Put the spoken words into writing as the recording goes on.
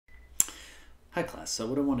Hi class, so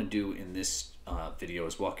what I want to do in this video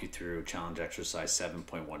is walk you through challenge exercise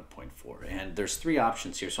 7.1.4, and there's three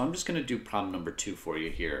options here, so I'm just going to do problem number 2 for you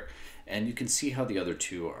here, and you can see how the other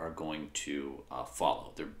two are going to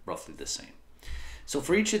follow. They're roughly the same. So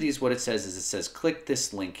for each of these, what it says is it says click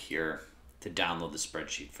this link here to download the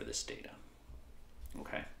spreadsheet for this data.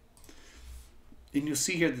 Okay, and you'll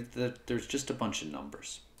see here that there's just a bunch of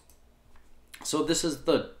numbers. So this is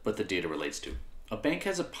what the data relates to. A bank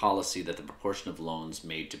has a policy that the proportion of loans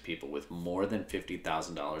made to people with more than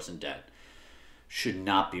 $50,000 in debt should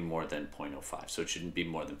not be more than 0.05, so it shouldn't be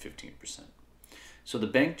more than 15%. So the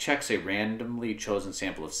bank checks a randomly chosen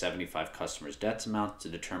sample of 75 customers' debts amounts to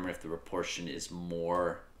determine if the proportion is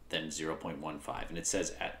more than 0.15, and it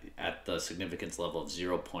says at the significance level of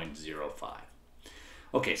 0.05.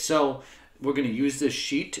 Okay, so we're going to use this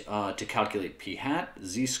sheet to calculate p-hat,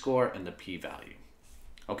 z-score, and the p-value.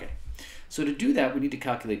 Okay. So to do that, we need to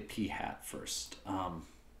calculate p-hat first.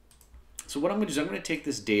 So what I'm going to do is I'm going to take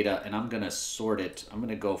this data and I'm going to sort it. I'm going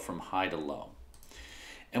to go from high to low.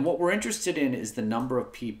 And what we're interested in is the number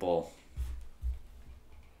of people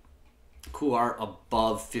who are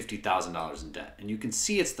above $50,000 in debt. And you can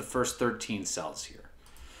see it's the first 13 cells here.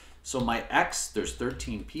 So my X, there's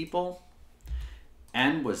 13 people.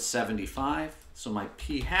 N was 75. So my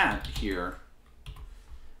p-hat here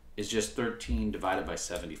is just 13 divided by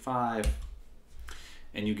 75,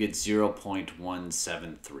 and you get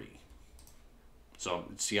 0.173. So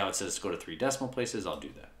see how it says go to 3 decimal places? I'll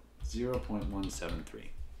do that. 0.173.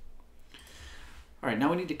 All right, now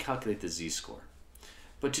we need to calculate the z-score.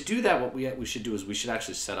 But to do that, what we should do is we should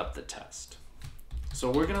actually set up the test.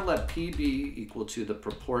 So we're going to let P be equal to the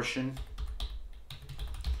proportion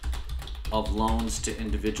of loans to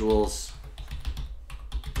individuals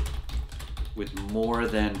with more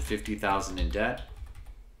than 50,000 in debt.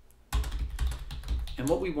 And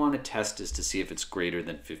what we want to test is to see if it's greater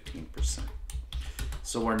than 15%.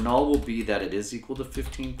 So our null will be that it is equal to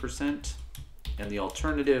 15%. And the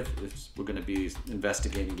alternative is we're going to be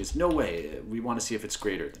investigating is no way. We want to see if it's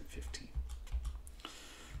greater than 15.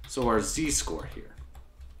 So our z-score here.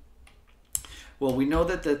 Well, we know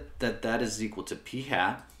that is equal to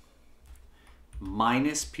p-hat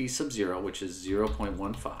minus p sub 0, which is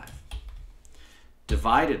 0.15.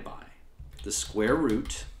 divided by the square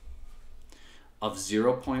root of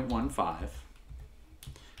 0.15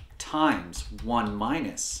 times 1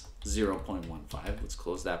 minus 0.15. Let's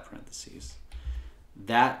close that parentheses.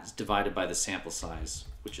 That's divided by the sample size,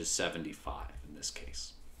 which is 75 in this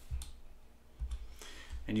case.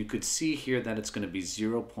 And you could see here that it's going to be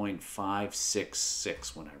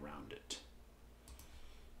 0.566 when I round it.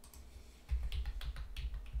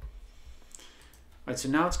 All right, so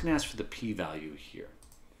now it's going to ask for the p-value here.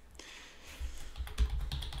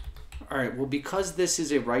 All right, well, because this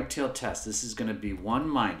is a right-tailed test, this is going to be 1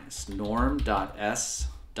 minus norm.s.dist,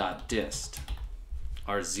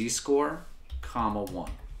 our z-score, comma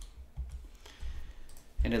 1.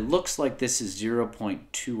 And it looks like this is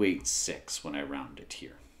 0.286 when I round it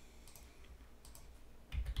here.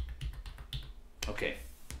 Okay,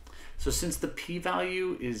 so since the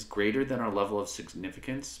p-value is greater than our level of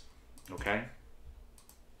significance, okay,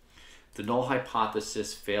 the null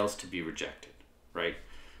hypothesis fails to be rejected, right?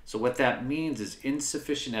 So what that means is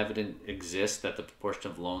insufficient evidence exists that the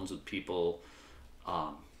proportion of loans with people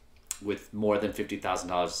with more than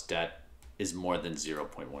 $50,000 debt is more than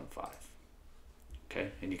 0.15.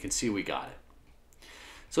 Okay, and you can see we got it.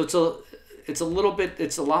 So it's a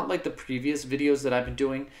lot like the previous videos that I've been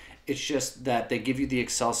doing. It's just that they give you the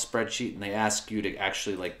Excel spreadsheet and they ask you to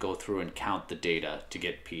actually like go through and count the data to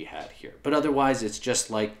get p-hat here. But otherwise, it's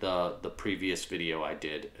just like the previous video I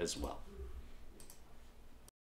did as well.